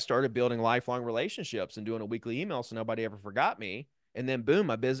 And so I started building lifelong relationships and doing a weekly email so nobody ever forgot me. And then boom,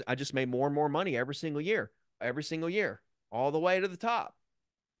 my business, I just made more and more money every single year, all the way to the top.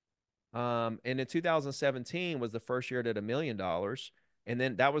 And in 2017 was the first year I did $1 million. And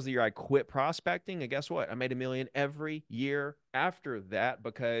then that was the year I quit prospecting. And guess what? I made $1 million every year after that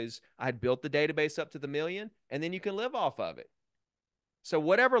because I'd built the database up to the million, and then you can live off of it. So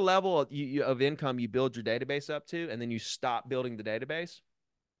whatever level of income you build your database up to, and then you stop building the database,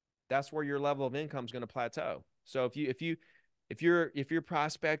 that's where your level of income is going to plateau. So if you're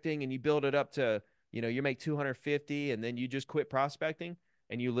prospecting and you build it up to, you know, you make 250 and then you just quit prospecting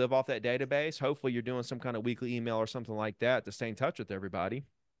and you live off that database, hopefully you're doing some kind of weekly email or something like that to stay in touch with everybody,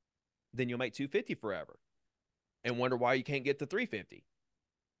 then you'll make 250 forever and wonder why you can't get to 350.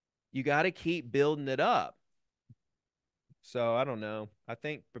 You got to keep building it up. So I don't know. I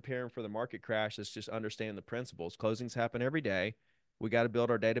think preparing for the market crash is just understanding the principles. Closings happen every day. We got to build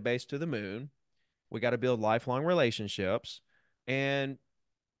our database to the moon. We got to build lifelong relationships. And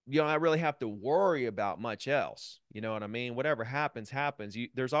you don't really have to worry about much else. You know what I mean? Whatever happens, happens.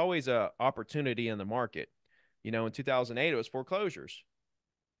 There's always a opportunity in the market. You know, in 2008, it was foreclosures.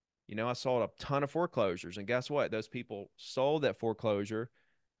 You know, I sold a ton of foreclosures. And guess what? Those people sold that foreclosure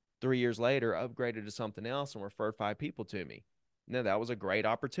 3 years later, upgraded to something else, and referred 5 people to me. No, that was a great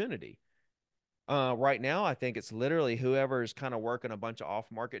opportunity. Right now, I think it's literally whoever's kind of working a bunch of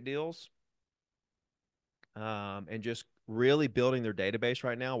off-market deals, and just really building their database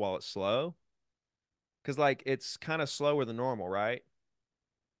right now while it's slow. Because like it's kind of slower than normal, right?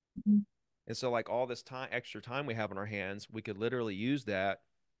 Mhm. And so like all this time, extra time we have in our hands, we could literally use that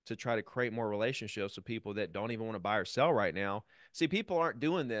to try to create more relationships with people that don't even want to buy or sell right now. See, people aren't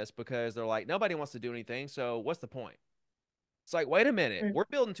doing this because they're like, nobody wants to do anything. So what's the point? It's like, wait a minute, Mm. we're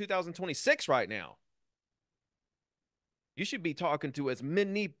building 2026 right now. You should be talking to as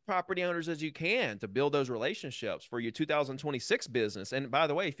many property owners as you can to build those relationships for your 2026 business. And by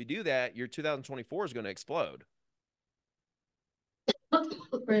the way, if you do that, your 2024 is going to explode.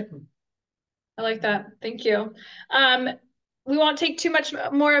 Great. I like that. Thank you. We won't take too much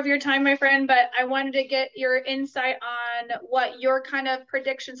more of your time, my friend, but I wanted to get your insight on what your kind of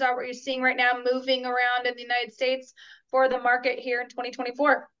predictions are, what you're seeing right now moving around in the United States for the market here in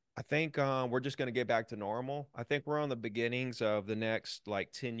 2024. I think we're just going to get back to normal. I think we're on the beginnings of the next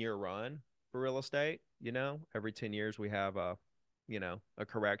like 10-year run for real estate. You know, every 10 years we have a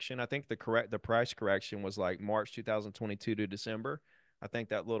correction. I think the price correction was like March 2022 to December. I think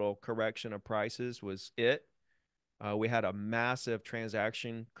that little correction of prices was it. We had a massive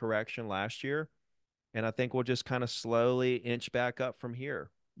transaction correction last year, and I think we'll just kind of slowly inch back up from here.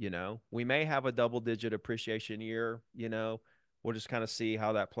 You know, we may have a double digit appreciation year. You know, we'll just kind of see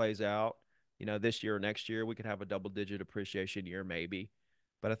how that plays out. You know, this year or next year, we could have a double digit appreciation year maybe.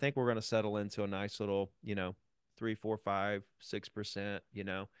 But I think we're going to settle into a nice little, 3, 4, 5, 6%, you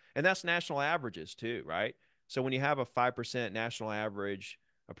know, and that's national averages too, right? So when you have a 5% national average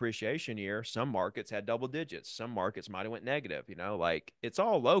appreciation year, some markets had double digits, some markets might have went negative, you know, like it's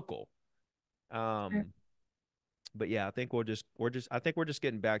all local. Um, but yeah, I think I think we're just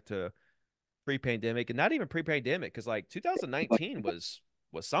getting back to pre-pandemic, and not even pre-pandemic, because like 2019 was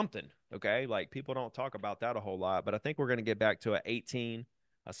something. Okay, like people don't talk about that a whole lot, but I think we're going to get back to a 18,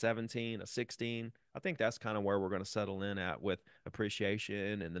 a 17, a 16. I think that's kind of where we're going to settle in at with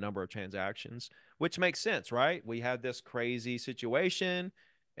appreciation and the number of transactions, which makes sense, right? We had this crazy situation,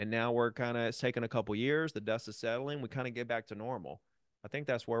 and now we're kind of, it's taken a couple years, the dust is settling, we kind of get back to normal. I think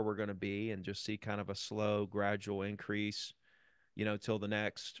that's where we're going to be, and just see kind of a slow gradual increase, you know, till the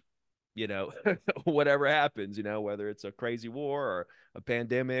next, you know, whatever happens, you know, whether it's a crazy war or a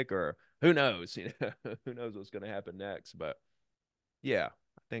pandemic or who knows, you know, who knows what's going to happen next. But yeah,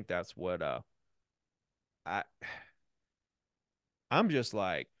 I think that's what I I'm just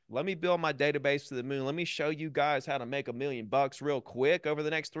like, let me build my database to the moon. Let me show you guys how to make $1 million real quick over the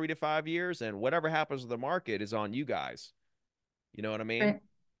next 3 to 5 years, and whatever happens with the market is on you guys. You know what I mean? Right.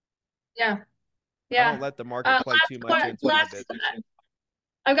 Yeah. I don't Yeah. let the market play too much into my Last, business.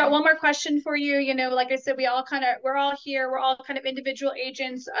 I've got one more question for you. You know, like I said, we're all here. We're all kind of individual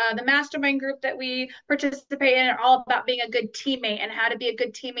agents. The mastermind group that we participate in are all about being a good teammate and how to be a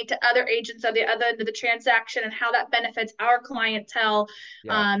good teammate to other agents on the other end of the transaction and how that benefits our clientele,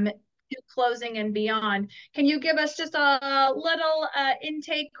 Yeah. closing and beyond. Can you give us just a little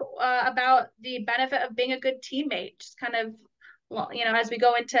intake about the benefit of being a good teammate? Just kind of, well, you know, as we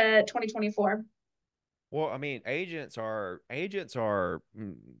go into 2024. Well, I mean, are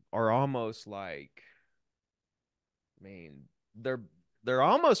almost like, I mean, they're they're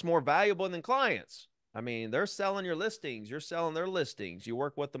almost more valuable than clients. I mean, they're selling your listings, you're selling their listings. You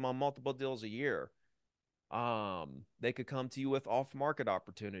work with them on multiple deals a year. They could come to you with off-market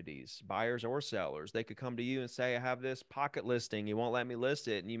opportunities, buyers or sellers. They could come to you and say, I have this pocket listing, you won't let me list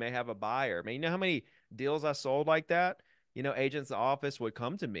it, and you may have a buyer. I mean, you know how many deals I sold like that? You know, agents in the office would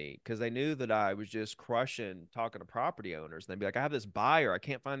come to me because they knew that I was just crushing talking to property owners. And they'd be like, I have this buyer I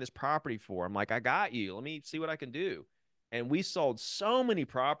can't find this property for. I'm like, I got you. Let me see what I can do. And we sold so many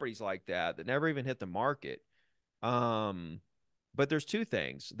properties like that that never even hit the market. Um, but there's two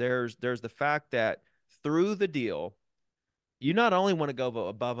things. There's the fact that through the deal, you not only want to go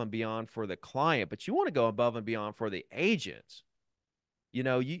above and beyond for the client, but you want to go above and beyond for the agent. You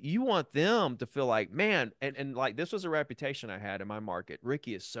know, you want them to feel like, man, and like this was a reputation I had in my market.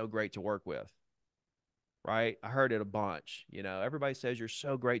 Ricky is so great to work with, right? I heard it a bunch. You know, everybody says you're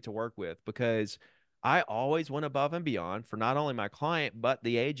so great to work with because I always went above and beyond for not only my client, but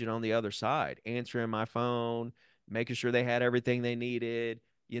the agent on the other side, answering my phone, making sure they had everything they needed,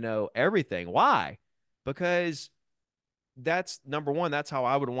 you know, everything. Why? Because that's number one, that's how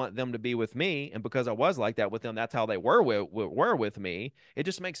I would want them to be with me, and because I was like that with them, that's how they were with me. It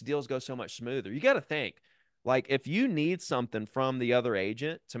just makes deals go so much smoother. You got to think, like, if you need something from the other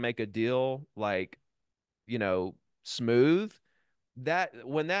agent to make a deal, like, you know, smooth, that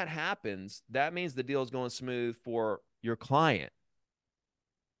when that happens, that means the deal is going smooth for your client.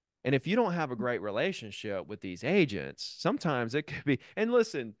 And if you don't have a great relationship with these agents, sometimes it could be, and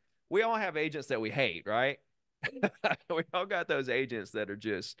listen, we all have agents that we hate, right? We all got those agents that are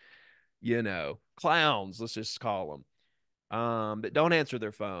just, you know, clowns, let's just call them, that don't answer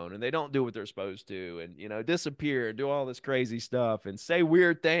their phone and they don't do what they're supposed to, and, you know, disappear and do all this crazy stuff and say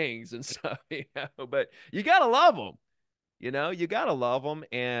weird things and stuff, you know, but you got to love them. You know, you got to love them.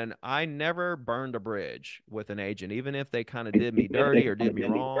 And I never burned a bridge with an agent, even if they kind of did me dirty or did me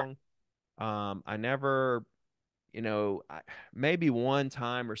wrong. I never, you know, maybe one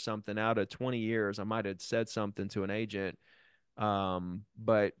time or something out of 20 years, I might have said something to an agent.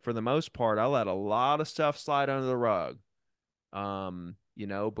 But for the most part, I let a lot of stuff slide under the rug. You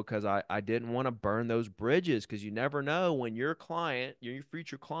know, because I didn't want to burn those bridges, because you never know when your client, your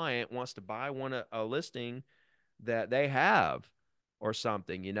future client, wants to buy a listing that they have or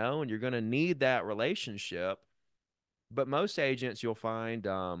something, you know, and you're going to need that relationship. But most agents you'll find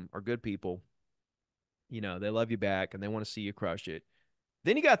are good people. You know, they love you back and they want to see you crush it.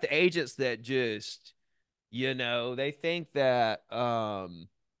 Then you got the agents that just, you know, they think that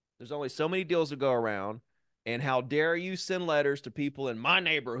there's only so many deals to go around. And how dare you send letters to people in my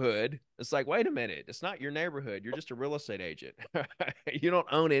neighborhood? It's like, wait a minute, it's not your neighborhood. You're just a real estate agent. You don't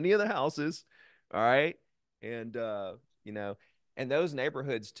own any of the houses. All right. And, you know, and those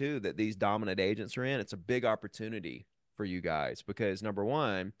neighborhoods too that these dominant agents are in, it's a big opportunity for you guys because number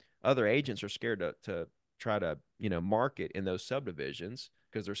one, other agents are scared to try to, you know, market in those subdivisions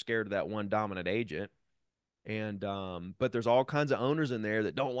because they're scared of that one dominant agent. And but there's all kinds of owners in there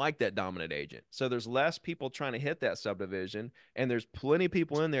that don't like that dominant agent. So there's less people trying to hit that subdivision, and there's plenty of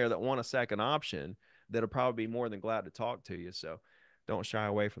people in there that want a second option that'll probably be more than glad to talk to you. So don't shy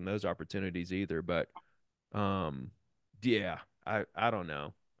away from those opportunities either. But um yeah, I don't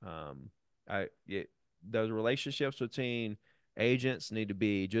know. I it, those relationships between agents need to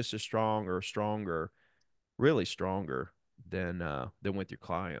be just as strong or stronger, really stronger than with your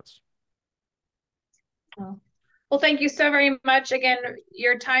clients. Well, thank you so very much. Again,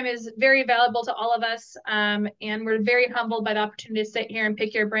 your time is very valuable to all of us, and we're very humbled by the opportunity to sit here and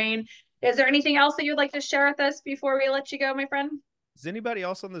pick your brain. Is there anything else that you'd like to share with us before we let you go, my friend? Does anybody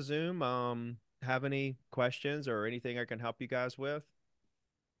else on the Zoom have any questions or anything I can help you guys with?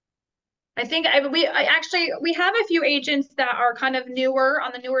 I think I actually we have a few agents that are kind of newer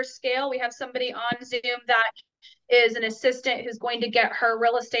on the newer scale. We have somebody on Zoom that is an assistant who's going to get her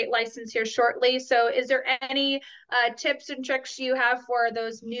real estate license here shortly. So, is there any tips and tricks you have for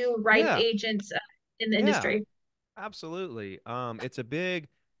those new ripe Yeah, agents in the yeah, industry? absolutely. It's a big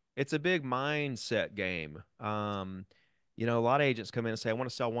mindset game. A lot of agents come in and say, I want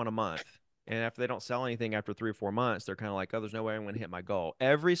to sell one a month. And after they don't sell anything after 3 or 4 months, they're kind of like, oh, there's no way I'm going to hit my goal.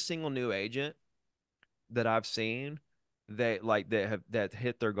 Every single new agent that I've seen, that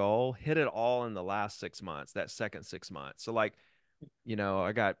hit their goal, hit it all in the last 6 months, that second 6 months. So like,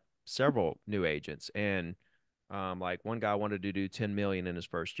 I got several new agents, and like one guy wanted to do 10 million in his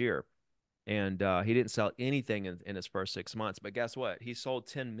first year, and he didn't sell anything in his first 6 months. But guess what? He sold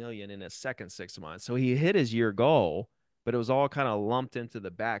 10 million in his second 6 months. So he hit his year goal, but it was all kind of lumped into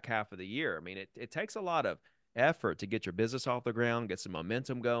the back half of the year. I mean, it takes a lot of effort to get your business off the ground, get some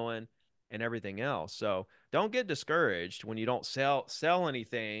momentum going, and everything else. So don't get discouraged when you don't sell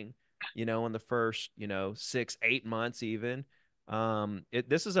anything, in the first, 6, 8 months even.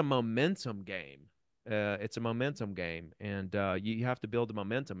 This is a momentum game. It's a momentum game, and you have to build the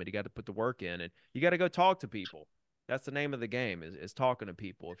momentum, and you got to put the work in, and you got to go talk to people. That's the name of the game, is talking to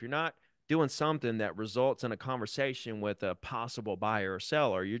people. If you're not doing something that results in a conversation with a possible buyer or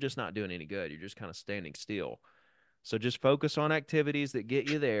seller, you're just not doing any good. You're just kind of standing still. So just focus on activities that get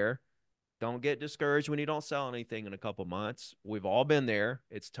you there. Don't get discouraged when you don't sell anything in a couple months. We've all been there.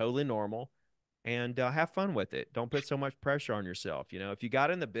 It's totally normal, and have fun with it. Don't put so much pressure on yourself. If you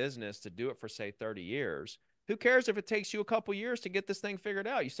got in the business to do it for, say, 30 years, who cares if it takes you a couple years to get this thing figured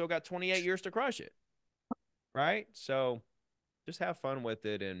out? You still got 28 years to crush it, right? So just have fun with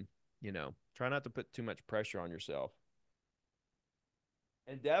it, and, try not to put too much pressure on yourself.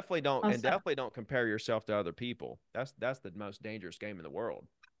 And Awesome. definitely don't compare yourself to other people. That's the most dangerous game in the world.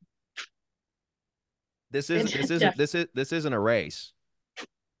 This isn't a race.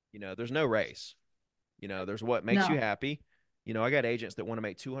 There's no race. There's what makes you No. happy. I got agents that want to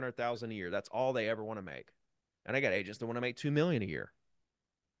make 200,000 a year. That's all they ever want to make. And I got agents that want to make 2 million a year,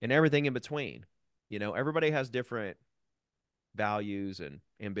 and everything in between. Everybody has different values and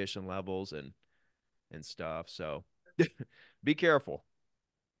ambition levels and stuff. So be careful.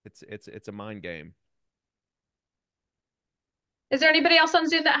 It's a mind game. Is there anybody else on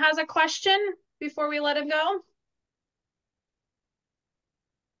Zoom that has a question before we let him go?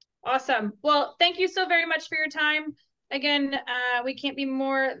 Awesome. Well, thank you so very much for your time. Again, we can't be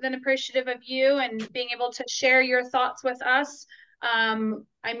more than appreciative of you and being able to share your thoughts with us.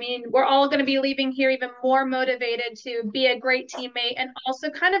 I mean, we're all going to be leaving here even more motivated to be a great teammate and also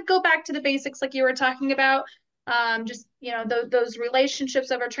kind of go back to the basics like you were talking about. Just, those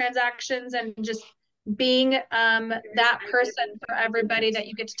relationships over transactions and just being that person for everybody that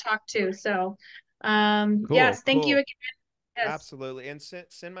you get to talk to. So, Cool, yes, thank you cool. again. Yes, Absolutely. And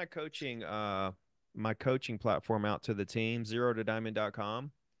send my coaching platform out to the team,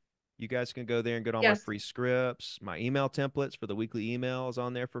 0todiamond.com. You guys can go there and get all my yes. free scripts, my email templates for the weekly emails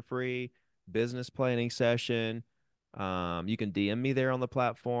on there for free, business planning session. You can DM me there on the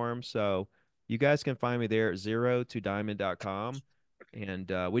platform. So you guys can find me there at 0todiamond.com.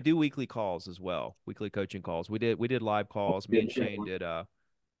 And we do weekly calls as well, weekly coaching calls. We did live calls. Me and Shane did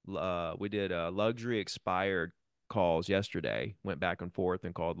we did luxury expired calls yesterday. Went back and forth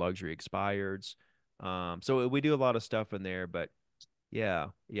and called luxury expireds. So we do a lot of stuff in there, but yeah,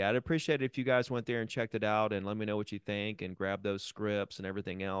 I'd appreciate it if you guys went there and checked it out and let me know what you think and grab those scripts and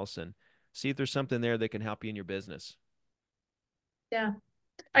everything else and see if there's something there that can help you in your business. Yeah.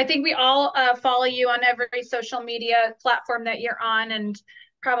 I think we all follow you on every social media platform that you're on and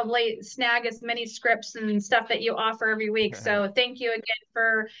probably snag as many scripts and stuff that you offer every week. So thank you again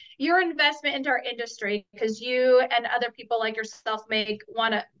for your investment into our industry because you and other people like yourself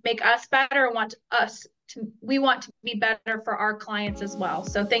want to make us better, we want to be better for our clients as well.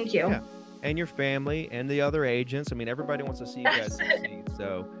 So thank Yeah. you. and your family and the other agents. I mean, everybody wants to see you guys succeed.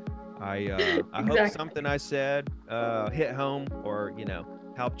 So I hope something I said hit home, or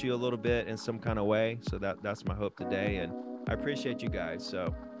helped you a little bit in some kind of way. So that's my hope today, and I appreciate you guys.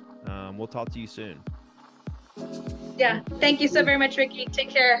 So we'll talk to you soon. Yeah, thank you so very much, Ricky. Take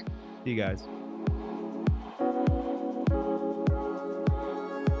care. See you guys.